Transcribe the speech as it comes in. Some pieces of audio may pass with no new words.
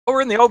Oh,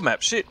 we're in the old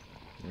map. Shit.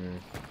 Mm.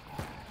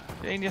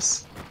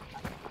 Genius.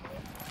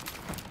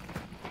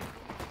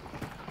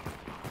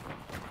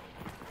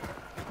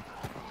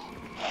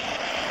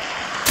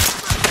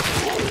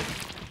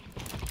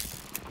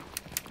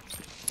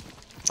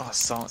 Oh,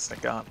 silence the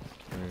gun.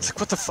 It's like,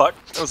 what the fuck?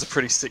 That was a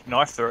pretty sick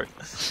knife throw.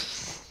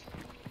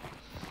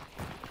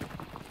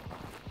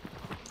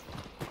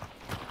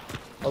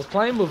 I was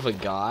playing with a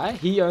guy.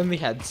 He only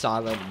had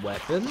silent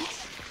weapons.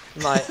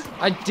 Like,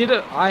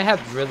 I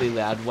had really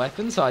loud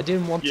weapons, so I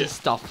didn't want to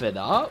stuff it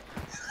up.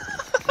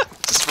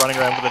 Just running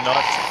around with a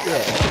knife.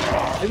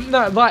 Yeah.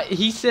 No, like,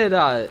 he said,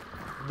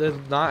 the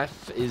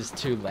knife is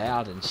too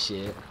loud and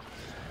shit.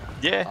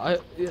 Yeah.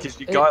 Because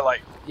your guy,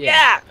 like,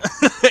 yeah!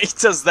 He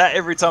does that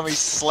every time he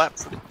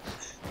slaps it.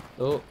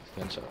 Oh,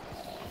 gunshot.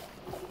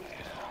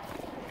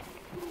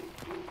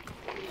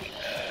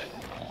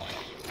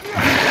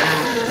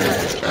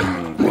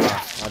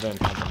 I don't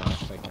have a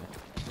knife, okay.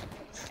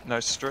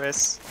 No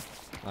stress.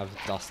 I have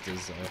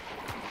dusters though.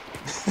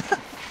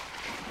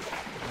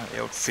 The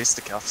old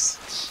fisticuffs.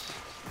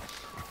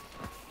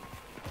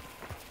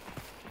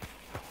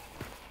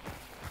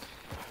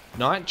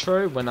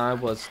 Nitro, when I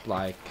was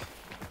like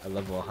a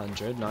level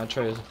 100,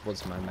 Nitro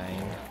was my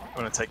main.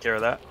 Want to take care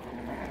of that?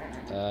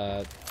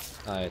 Oh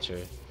yeah,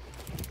 true.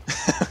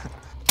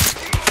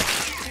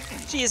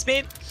 Cheers,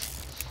 man.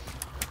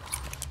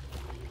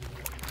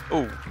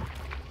 Oh.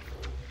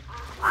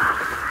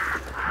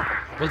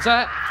 Was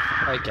that?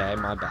 Okay,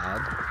 my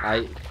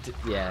bad.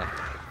 Yeah.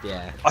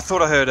 I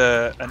thought I heard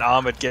an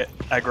armored get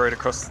aggroed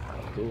across.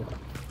 Cool.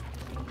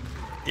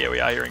 Yeah, we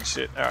are hearing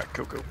shit. Alright,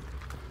 cool.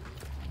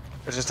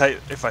 I just hate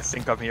if I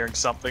think I'm hearing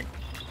something.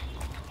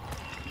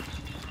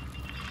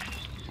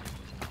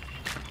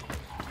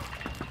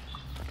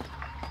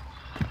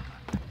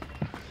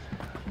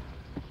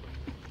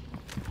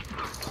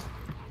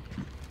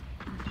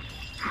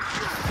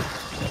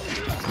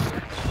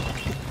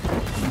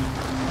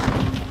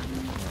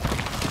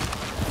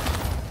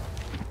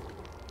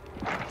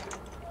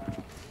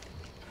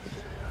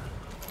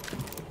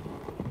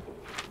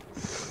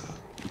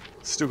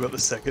 Still got the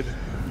second.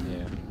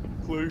 Yeah.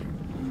 Clue.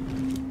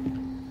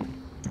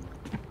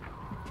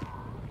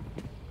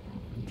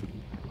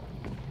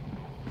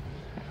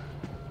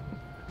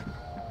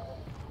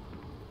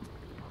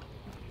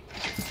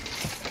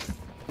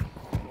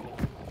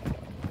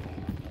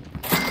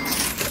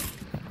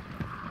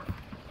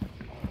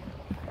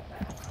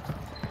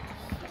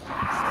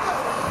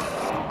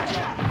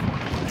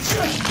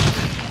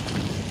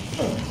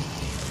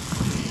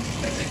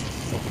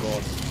 Oh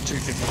god.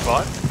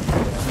 255.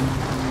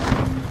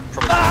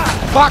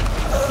 Fuck!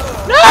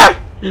 No!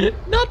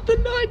 Not the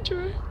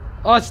nitro!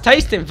 Oh, it's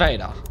Taste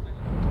Invader.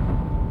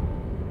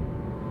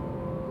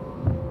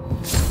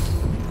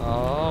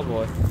 Oh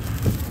boy.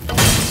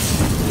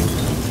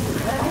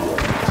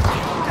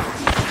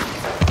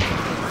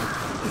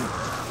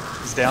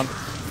 He's down.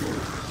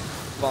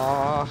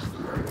 Oh,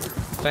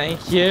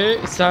 thank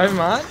you so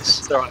much.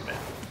 It's alright, man.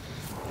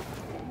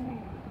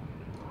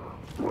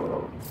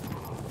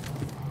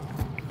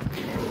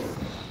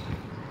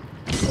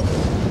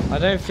 I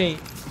don't think...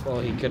 Well,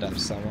 he could have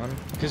someone.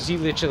 Because he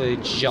literally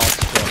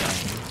just got in.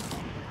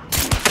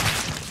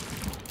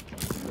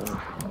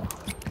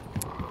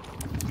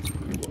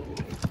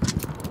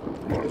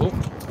 Oh.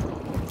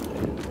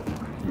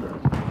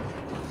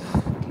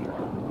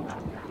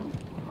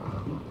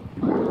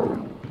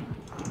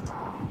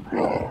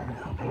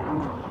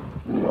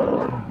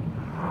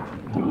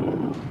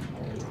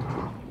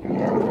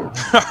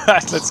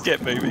 Alright, let's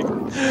get moving.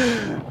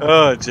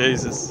 Oh,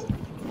 Jesus.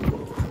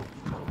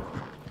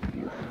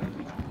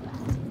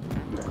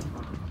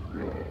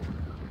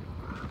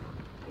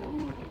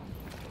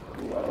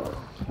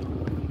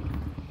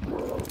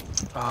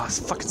 Ah, it's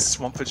fucking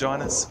swamp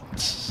vaginas.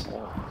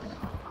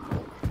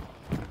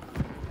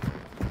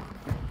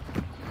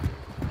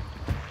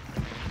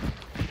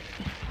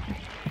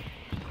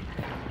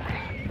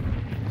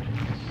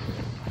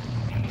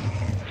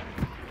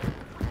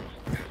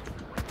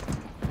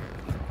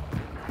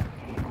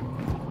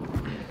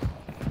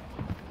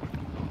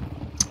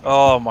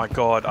 Oh my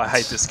god, I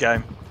hate this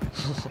game.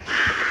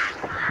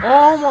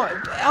 Oh my...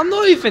 I'm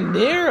not even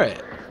near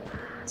it.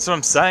 That's what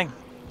I'm saying.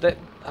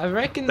 I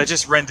reckon... They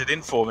just rendered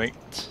in for me.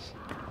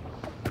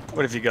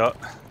 What have you got?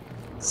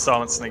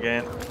 Silencing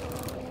again.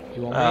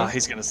 You want me?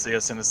 He's gonna see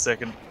us in a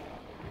second.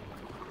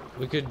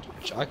 I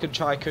could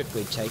try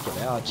quickly take it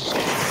out. Just...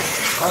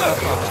 Oh,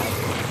 that's not bad.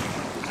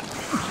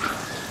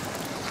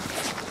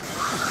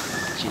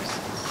 Jeez.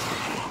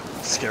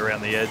 Just get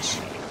around the edge.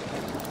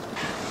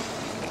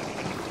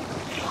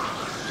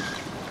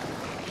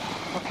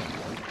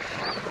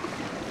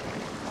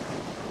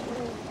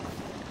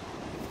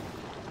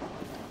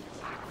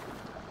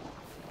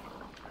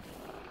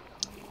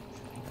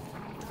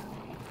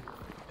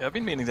 Yeah, I've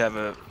been meaning to have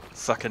a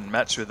fucking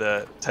match with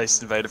a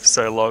Taste Invader for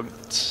so long.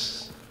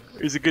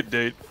 He's a good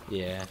dude.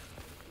 Yeah.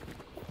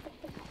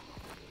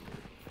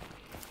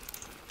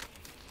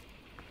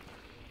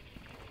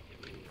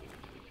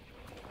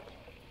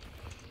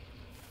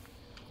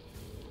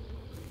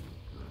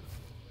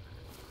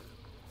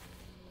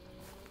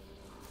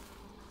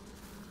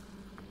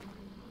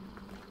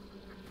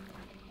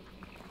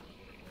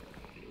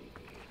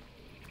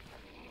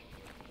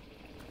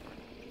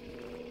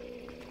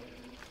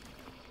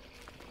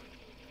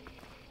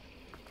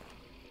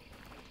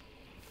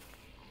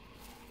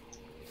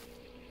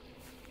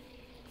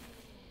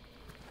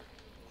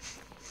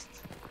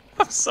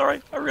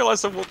 Sorry, I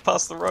realised I walked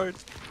past the road.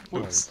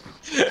 Whoops.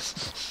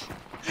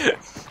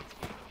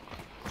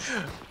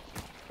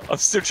 I'm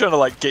still trying to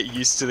like get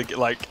used to the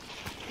like.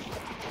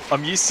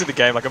 I'm used to the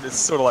game. Like it's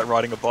sort of like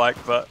riding a bike,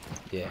 but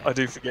Yeah. I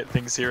do forget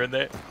things here and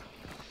there.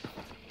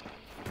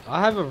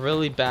 I have a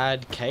really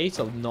bad case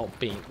of not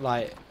being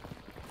like.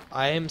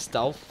 I am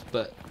stealth,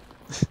 but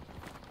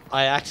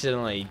I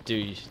accidentally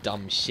do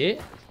dumb shit.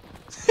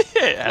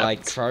 Yeah, it like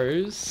happens.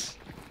 crows.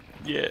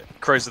 Yeah,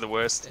 crows are the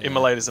worst. Yeah.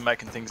 Immolators are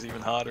making things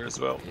even harder as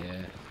well.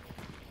 Yeah.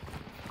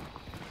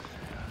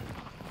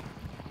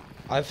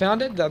 I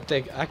found it that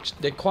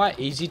they're quite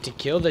easy to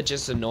kill. They're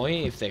just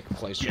annoying if they're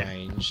close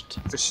ranged.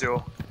 For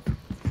sure.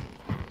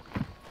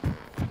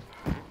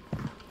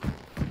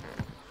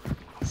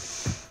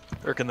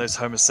 I reckon those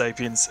Homo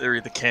sapiens are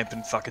either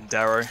camping fucking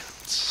Darrow.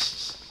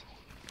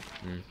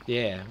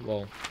 Yeah,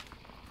 well.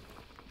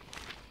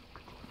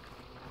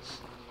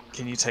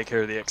 Can you take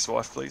care of the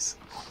ex-wife, please?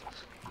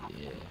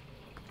 Yeah.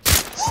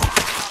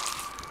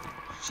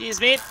 Cheers,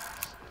 mate.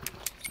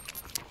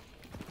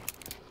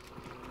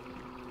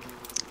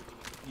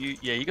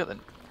 You got the.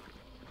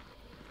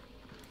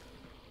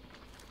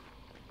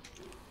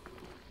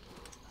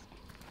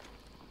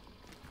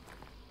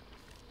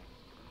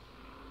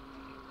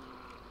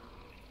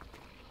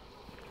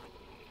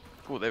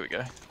 Oh, there we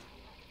go.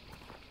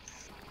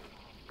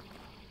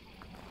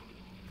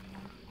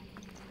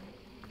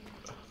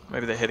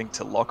 Maybe they're heading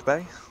to Lock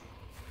Bay.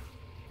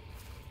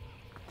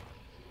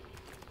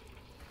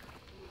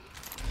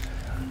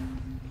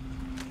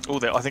 Oh,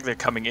 I think they're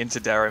coming into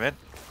Darrow, man.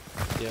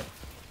 Yep.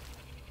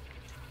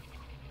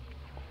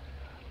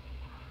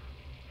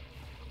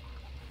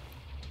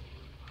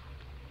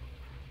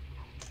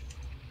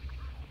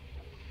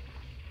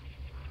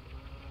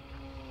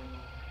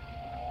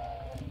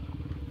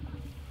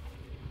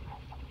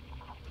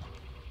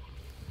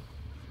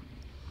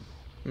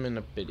 I'm in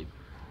a pretty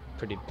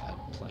bad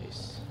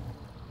place.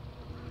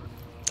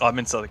 I'm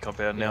inside the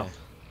compound now.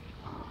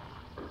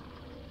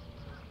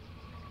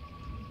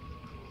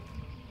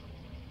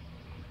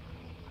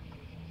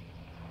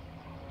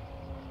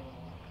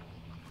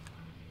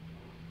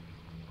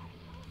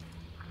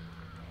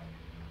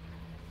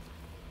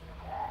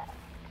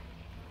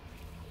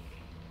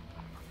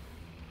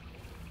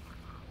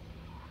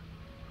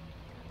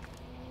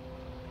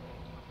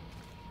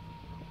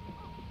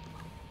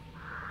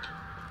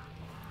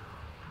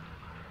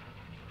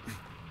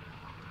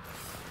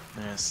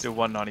 Yeah, still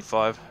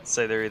 195. I'd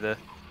say they're either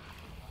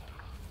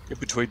in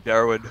between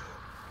Darrow and...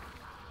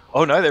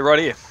 Oh no, they're right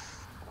here.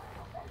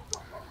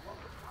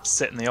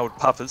 Setting the old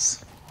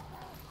puppers.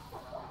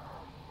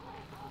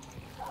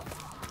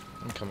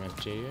 I'm coming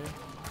to you.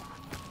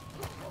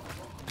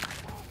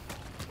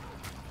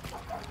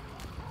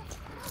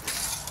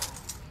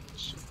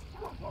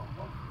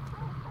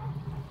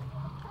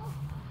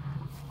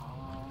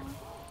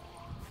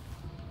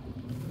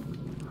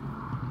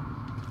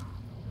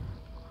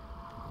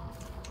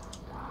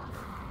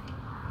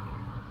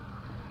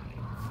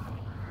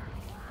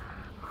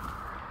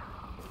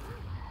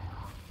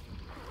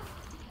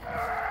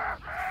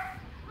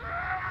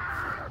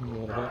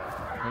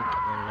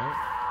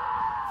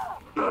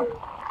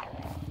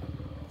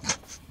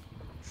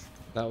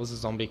 That was a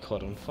zombie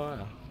caught on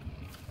fire.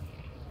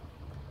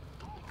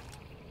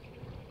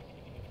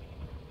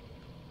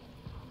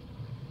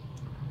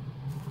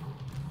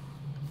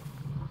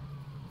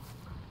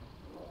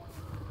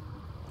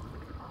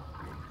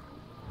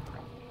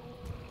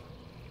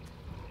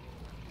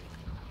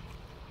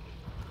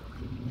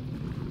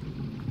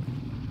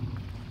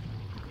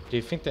 Do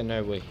you think they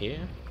know we're here?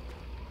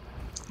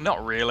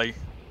 Not really.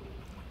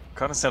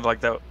 Kind of sounded like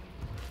that.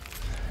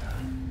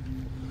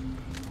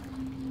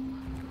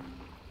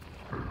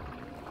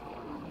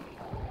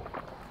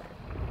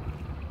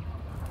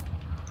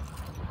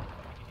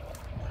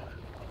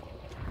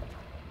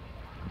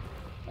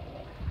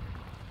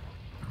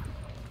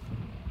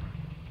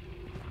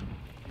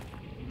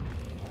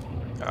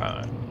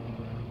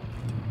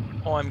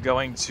 I'm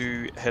going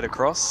to head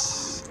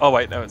across. Oh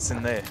wait, no, it's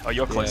in there. Oh,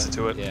 you're closer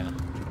to it. Yeah.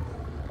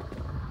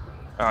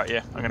 Alright,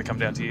 yeah, I'm gonna come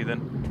down to you then.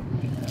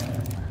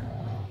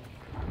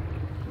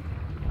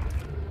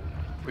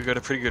 We've got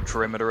a pretty good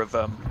perimeter of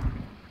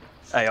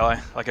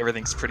AI. Like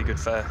everything's pretty good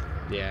for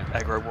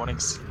aggro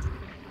warnings.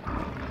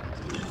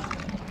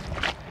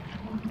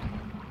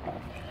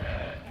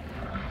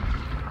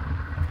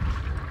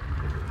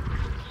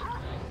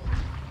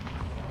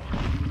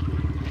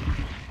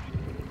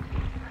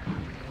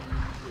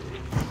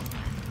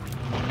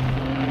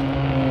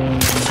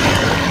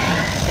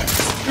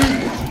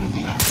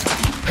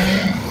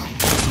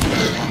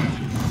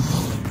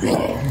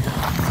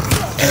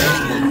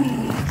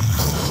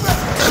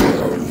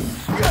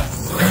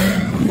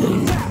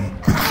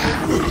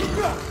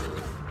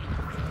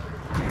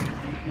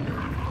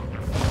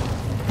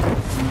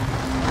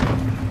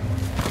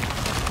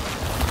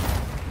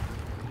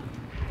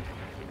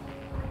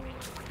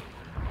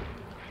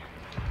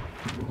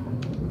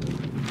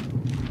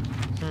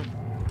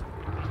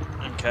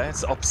 Okay,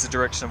 it's the opposite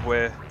direction of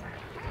where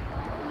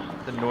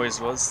the noise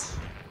was.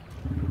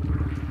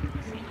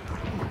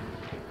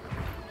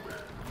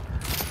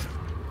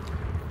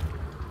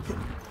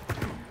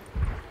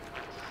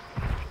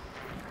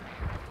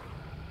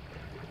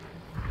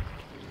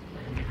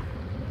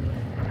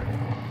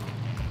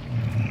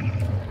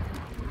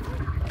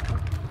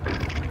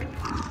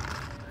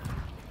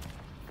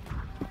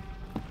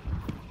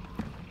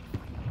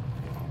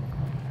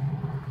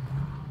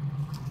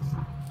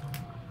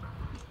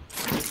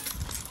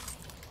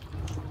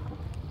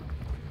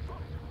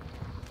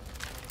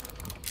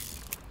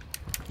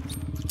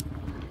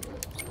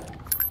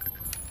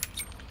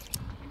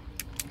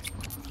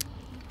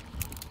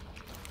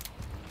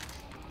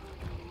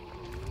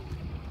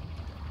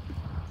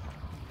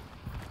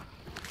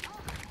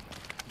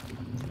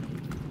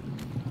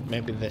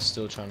 Maybe they're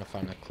still trying to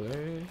find a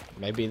clue.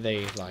 Maybe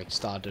they like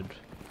started.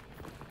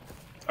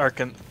 I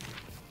reckon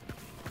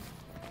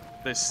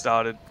they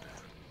started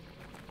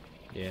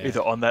Yeah.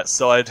 either on that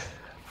side,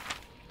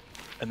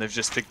 and they've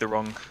just picked the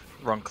wrong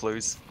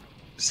clues,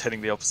 just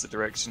heading the opposite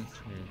direction.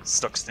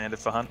 Stock standard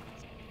for hunt.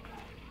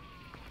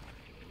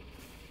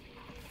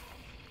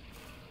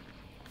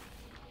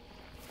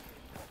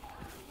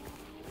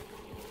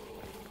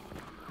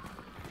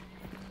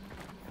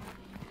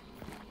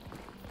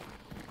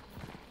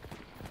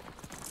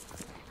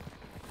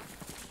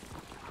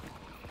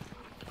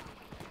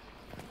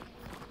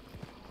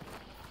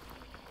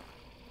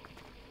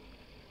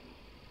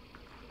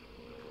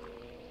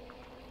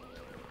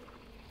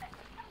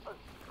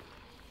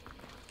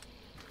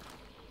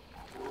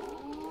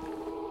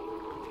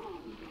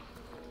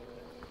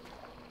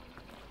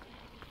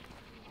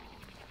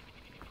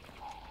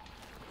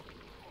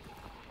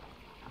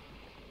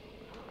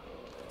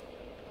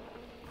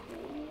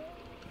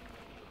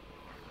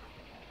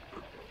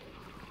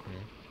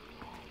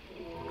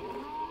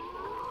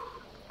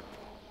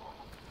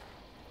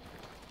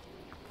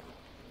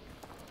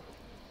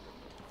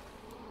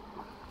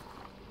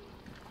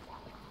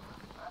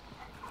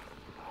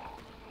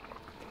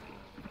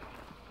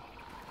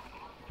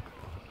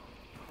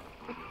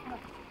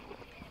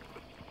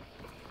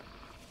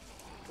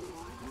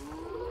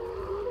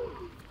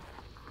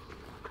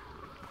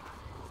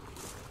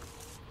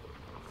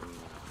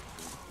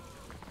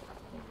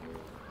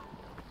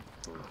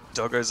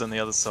 Doggo's on the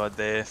other side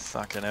there.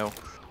 Fucking hell.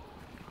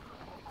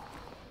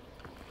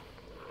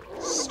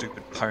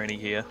 Stupid pony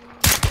here.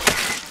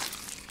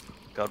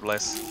 God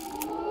bless.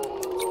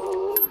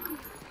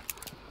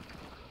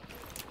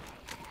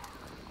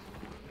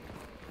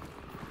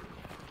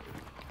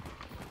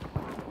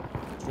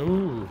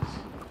 Ooh.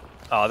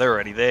 Oh, they're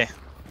already there.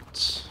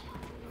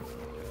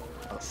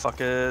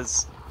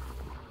 Motherfuckers.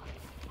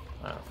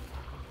 Oh.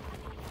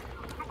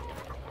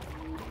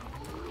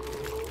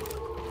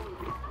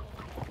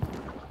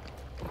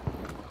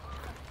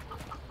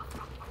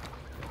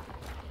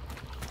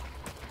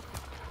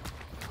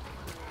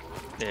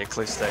 Yeah,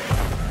 clear state.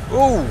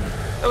 Ooh!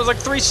 That was like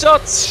 3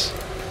 shots!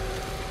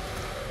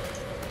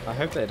 I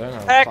hope they don't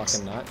have X.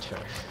 fucking nitro.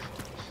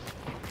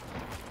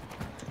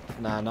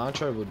 Nah,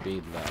 nitro would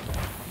be loud,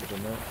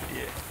 wouldn't it?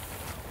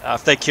 Yeah.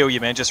 If they kill you,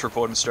 man, just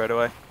report them straight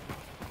away.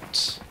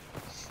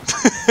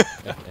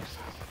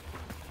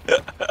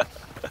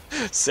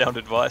 Sound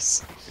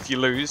advice. If you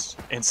lose,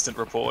 instant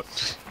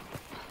report.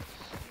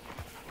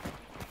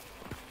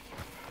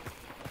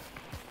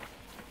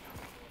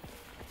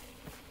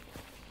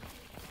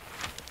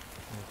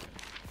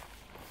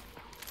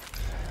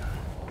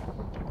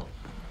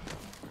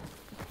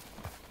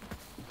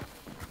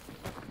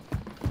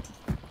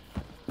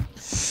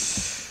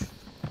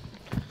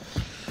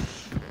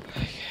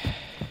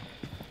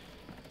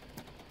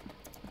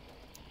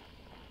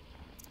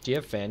 Do you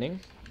have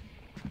fanning?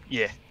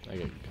 Yeah. Okay,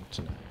 good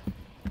to know.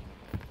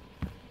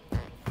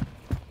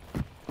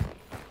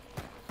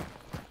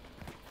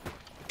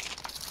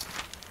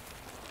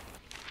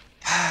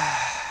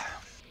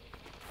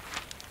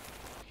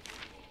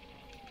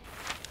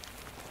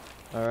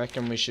 I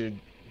reckon we should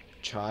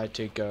try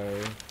to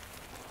go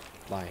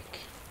like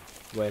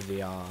where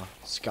the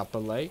Scupper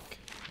Lake,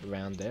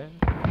 around there.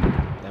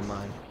 Never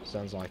mind.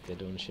 Sounds like they're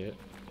doing shit.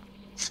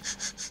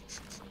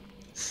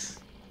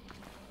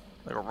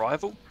 Like a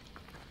rival?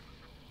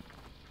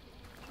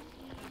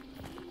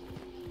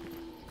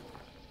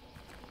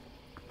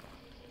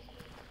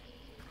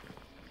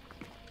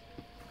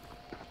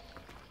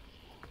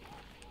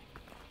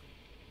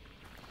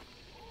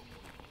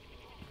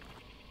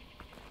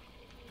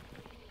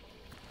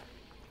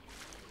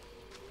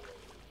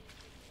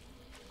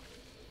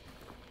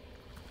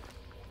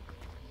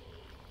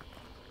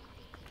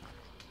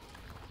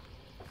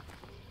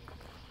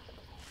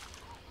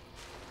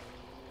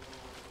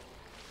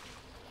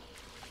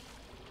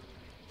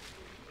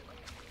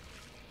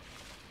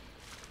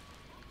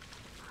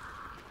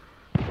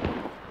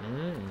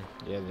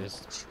 Yeah,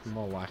 there's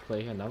more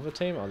likely another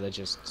team, or they're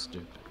just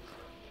stupid.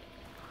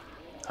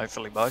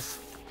 Hopefully both.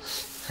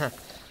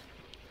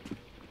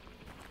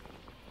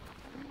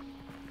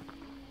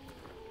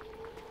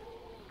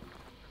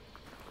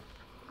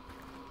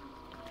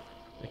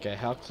 Okay,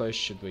 how close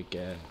should we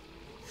get?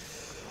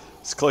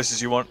 As close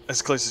as you want,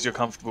 as close as you're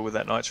comfortable with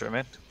that nitro,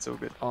 man. It's all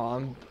good. Oh,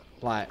 I'm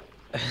like,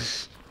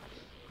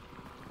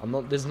 I'm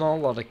not. There's not a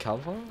lot of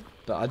cover,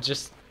 but I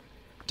just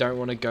don't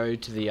want to go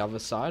to the other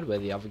side where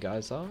the other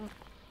guys are.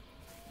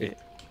 Yeah.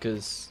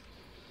 Because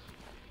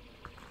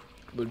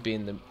would be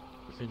in the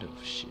middle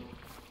of shit.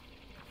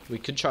 We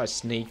could try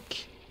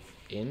sneak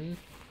in,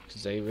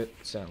 because they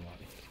sound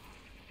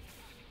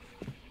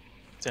like.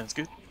 Sounds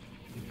good.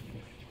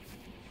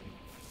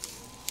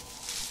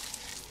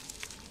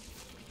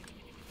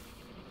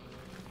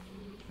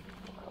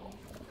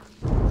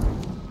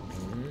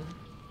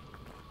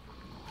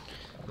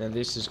 Now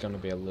this is going to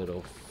be a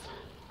little...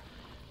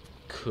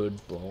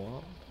 could blow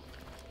up.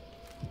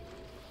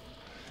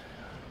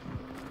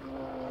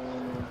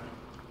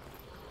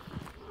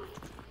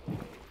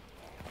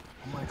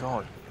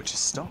 god, would you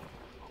stop?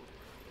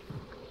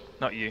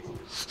 Not you.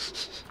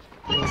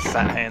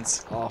 Fat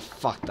hands. Oh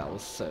fuck, that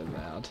was so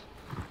loud.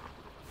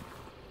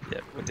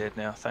 Yep, we're dead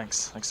now.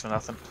 Thanks. Thanks for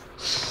nothing.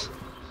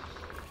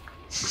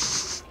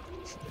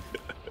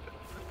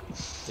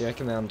 You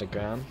reckon they're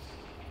underground?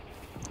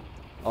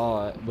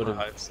 Oh, it would I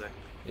have. hope so.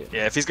 Yeah.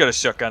 Yeah, if he's got a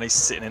shotgun, he's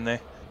sitting in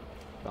there.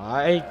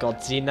 I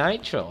got the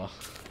nitro.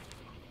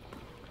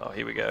 Oh,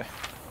 here we go.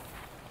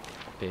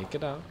 Pick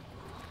it up.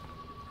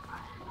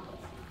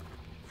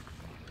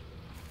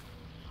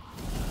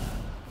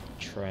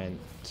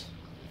 Trent.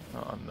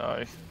 Oh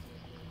no.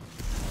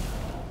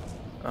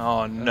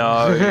 Oh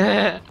no.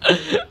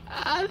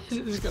 This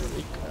is gonna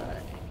be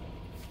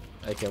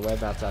great. Okay,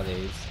 whereabouts are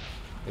these?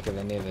 Okay,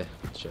 they're near the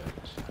church.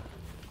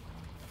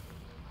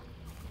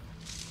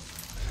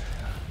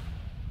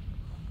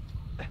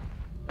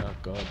 Oh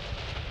god.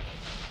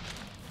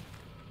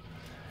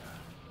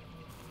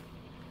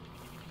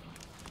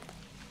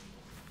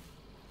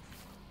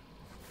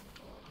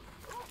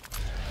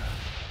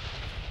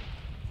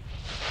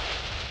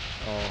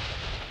 Oh,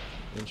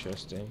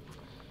 interesting.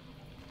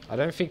 I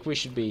don't think we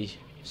should be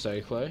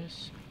so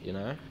close, you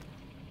know,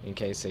 in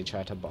case they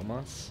try to bomb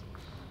us.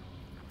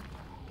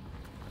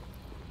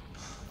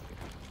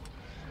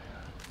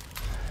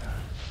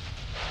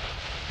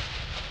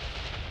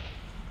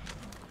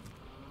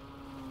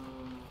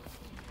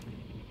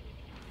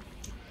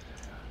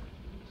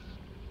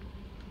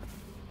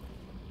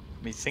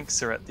 Methinks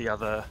they're at the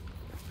other...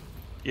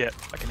 Yeah,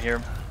 I can hear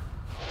him.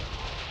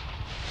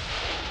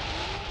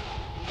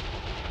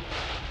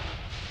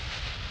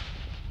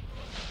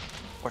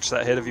 Watch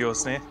that head of yours,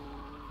 Snare.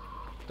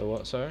 The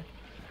what, sorry?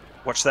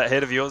 Watch that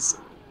head of yours.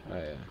 Oh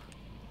yeah.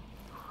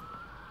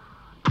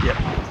 Yep.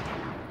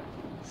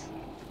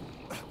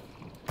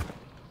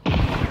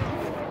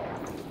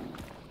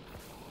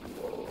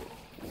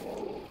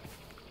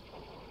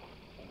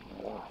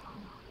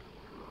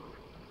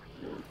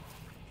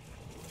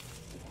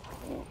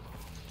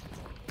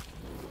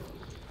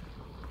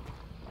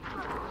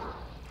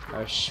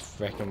 I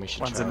reckon we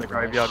should One's try in the to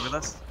rush. graveyard with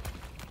us.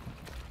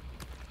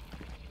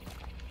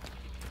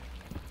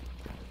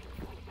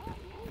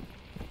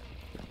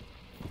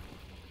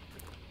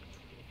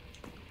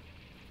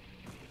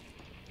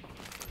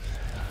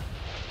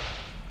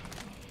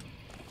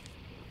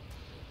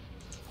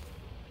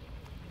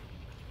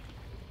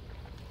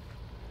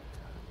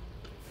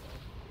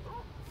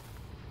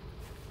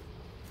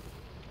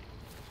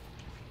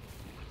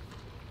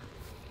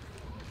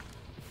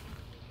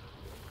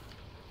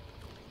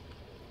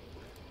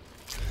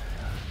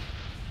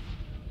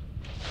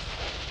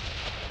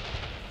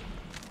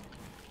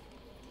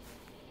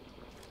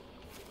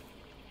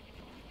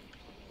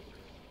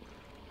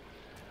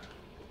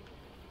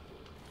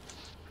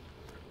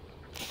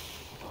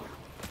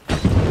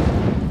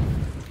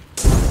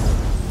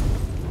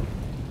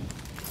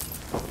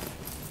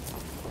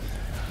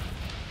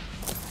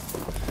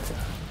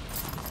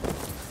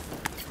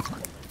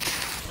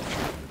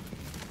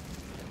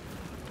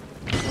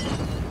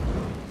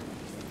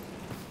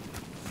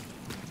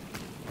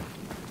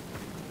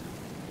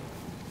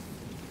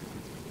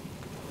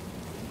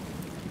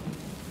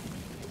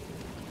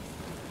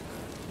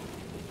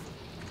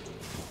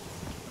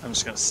 I'm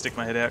just gonna stick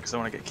my head out because I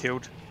want to get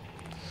killed.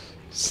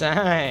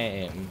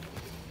 Same.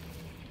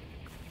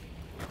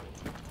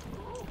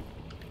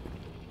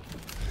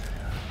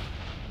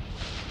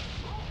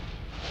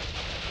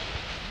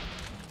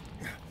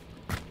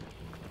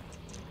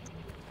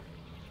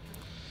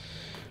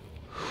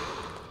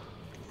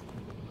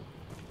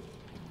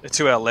 They're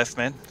to our left,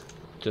 man.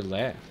 To the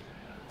left.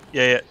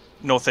 Yeah, yeah.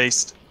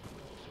 Northeast.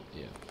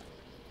 Yeah.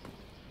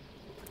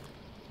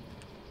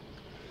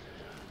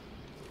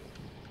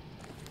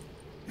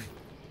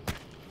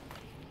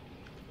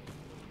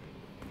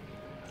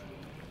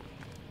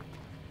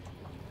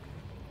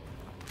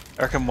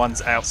 I reckon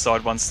one's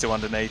outside, one's still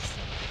underneath.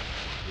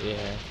 Yeah.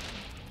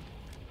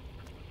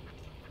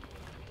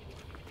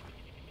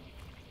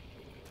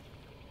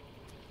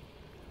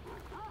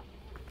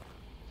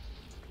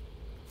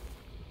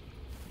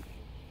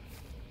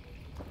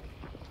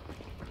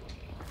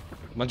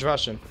 One's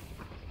rushing.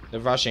 They're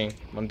rushing.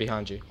 One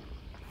behind you.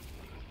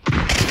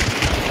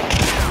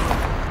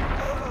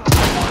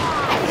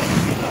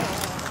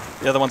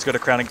 The other one's got a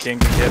crowning king.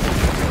 Be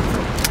careful.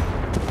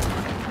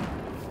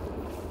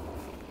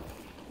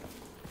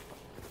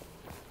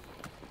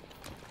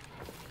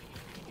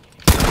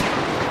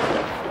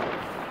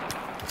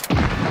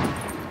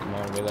 Come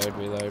on, reload,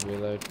 reload,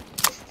 reload.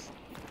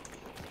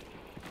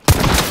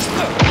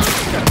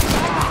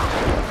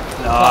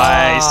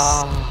 Nice.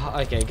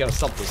 Ah, okay, gotta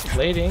stop this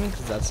bleeding,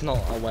 because that's not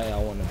a way I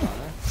want to die.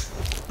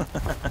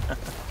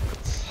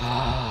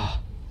 Ah,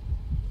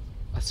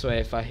 I swear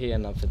if I hear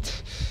another...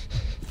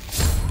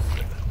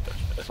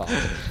 Fuck.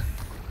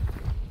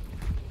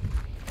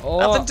 Oh,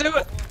 Nothing to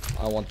it.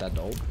 I want that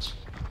ult.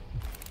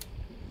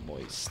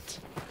 Moist.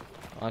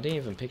 I didn't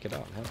even pick it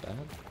up, how bad.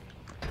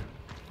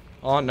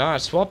 Oh no, I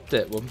swapped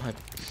it with my...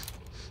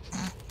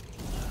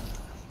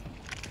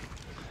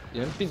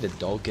 You know, be the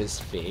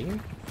doggest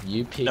thing.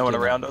 You pick No one it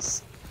up. around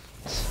us.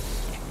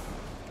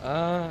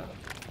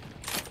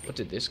 What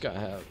did this guy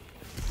have?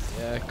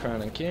 Yeah,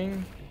 Crown and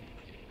King.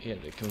 He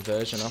had the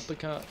conversion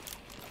uppercut.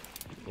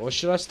 Or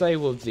should I stay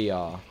with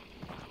the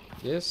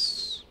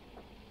this?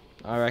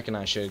 I reckon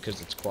I should because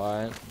it's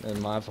quiet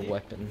and my other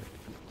weapon,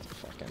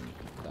 fucking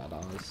that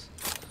ass.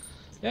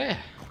 Yeah.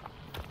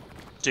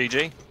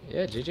 GG.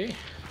 Yeah, GG.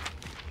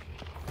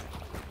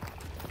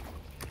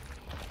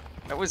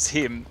 That was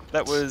him.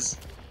 That was...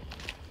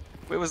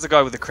 Where was the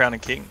guy with the Crown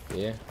and King?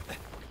 Yeah.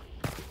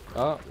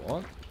 Oh,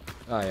 what?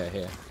 Oh, yeah,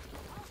 here.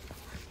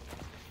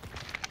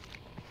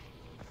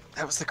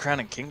 That was the Crown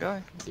and King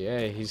guy? Yeah,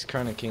 his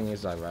Crown and King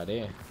is like right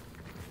here.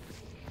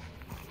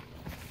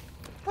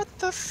 What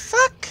the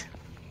fuck?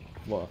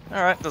 What?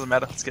 Alright, doesn't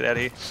matter. Let's get out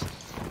of here.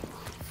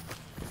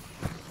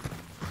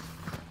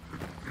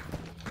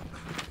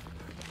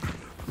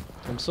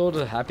 I'm sort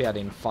of happy I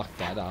didn't fuck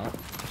that up.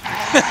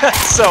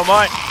 So am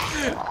I.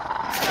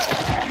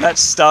 That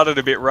started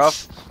a bit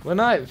rough. When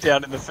I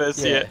Down in the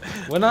first yeah,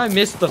 when I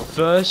missed the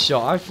first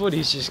shot, I thought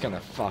he's just gonna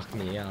fuck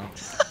me up.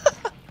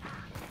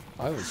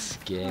 I was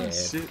scared. Oh,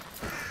 shit.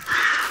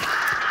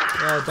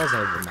 Yeah, it doesn't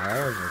even matter. I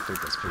don't even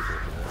think there's people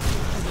here.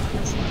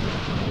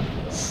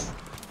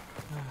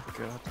 Oh,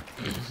 God.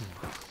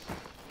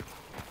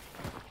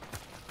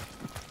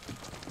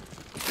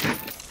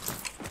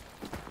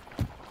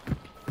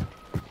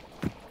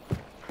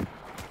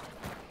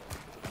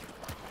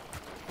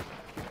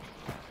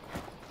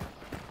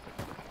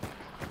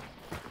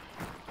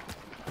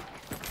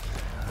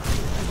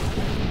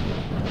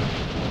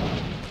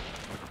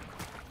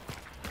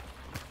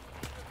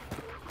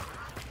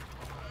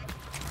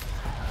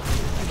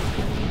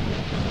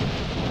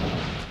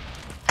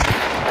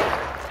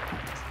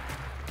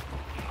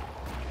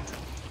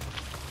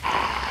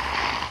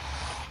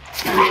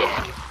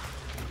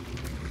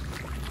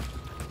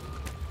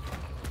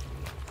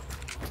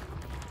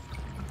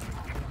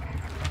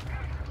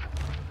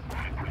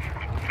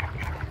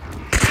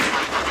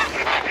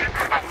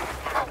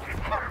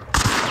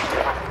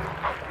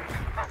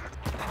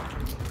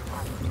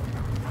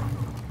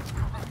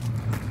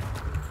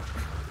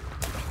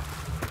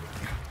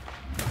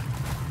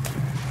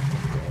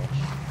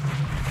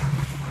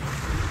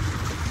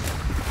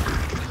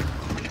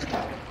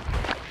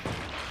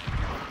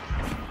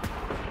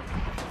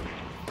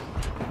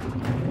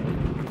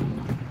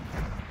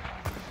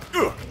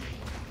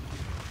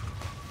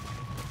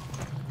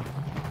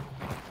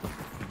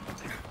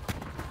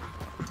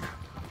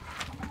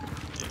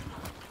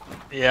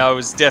 Yeah, I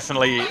was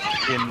definitely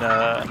in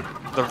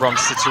the wrong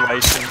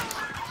situation.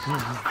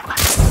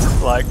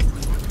 Like,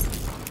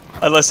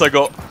 unless I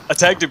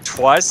tagged him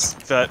twice,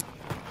 but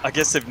I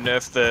guess they've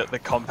nerfed the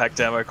compact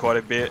ammo quite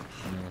a bit.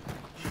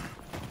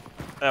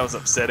 That was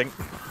upsetting.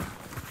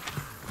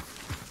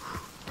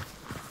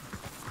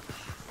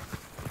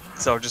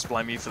 So I'll just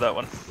blame you for that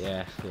one.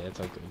 Yeah, it's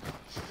all good.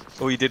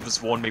 All you did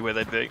was warn me where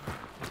they'd be.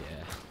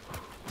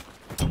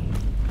 Yeah.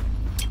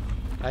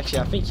 Actually,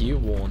 I think you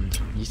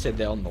warned. You said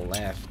they're on the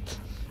left.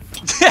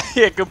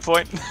 Yeah, good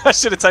point. I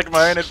should have taken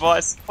my own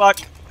advice.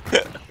 Fuck.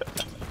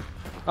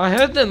 I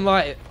heard them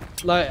like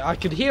I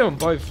could hear them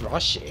both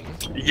rushing.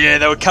 Yeah,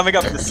 they were coming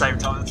up at the same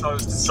time. That's why I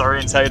was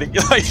disorientating.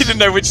 You didn't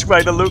know which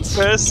way to look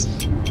first.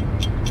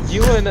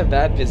 You were in a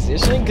bad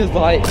position because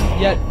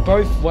yet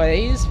both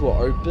ways were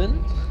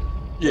open.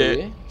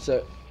 Yeah.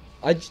 So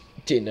I just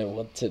didn't know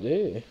what to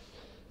do.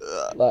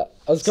 Like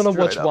I was gonna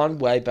watch one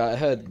way, but I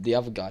heard the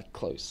other guy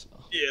closer.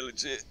 Yeah,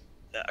 legit.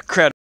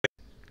 Crowd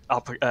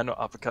not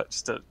uppercut,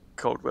 just a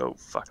Coldwell,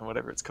 fucking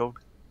whatever it's called.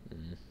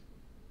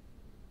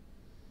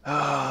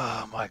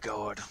 Oh my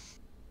god.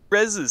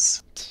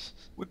 Reses.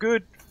 We're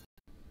good.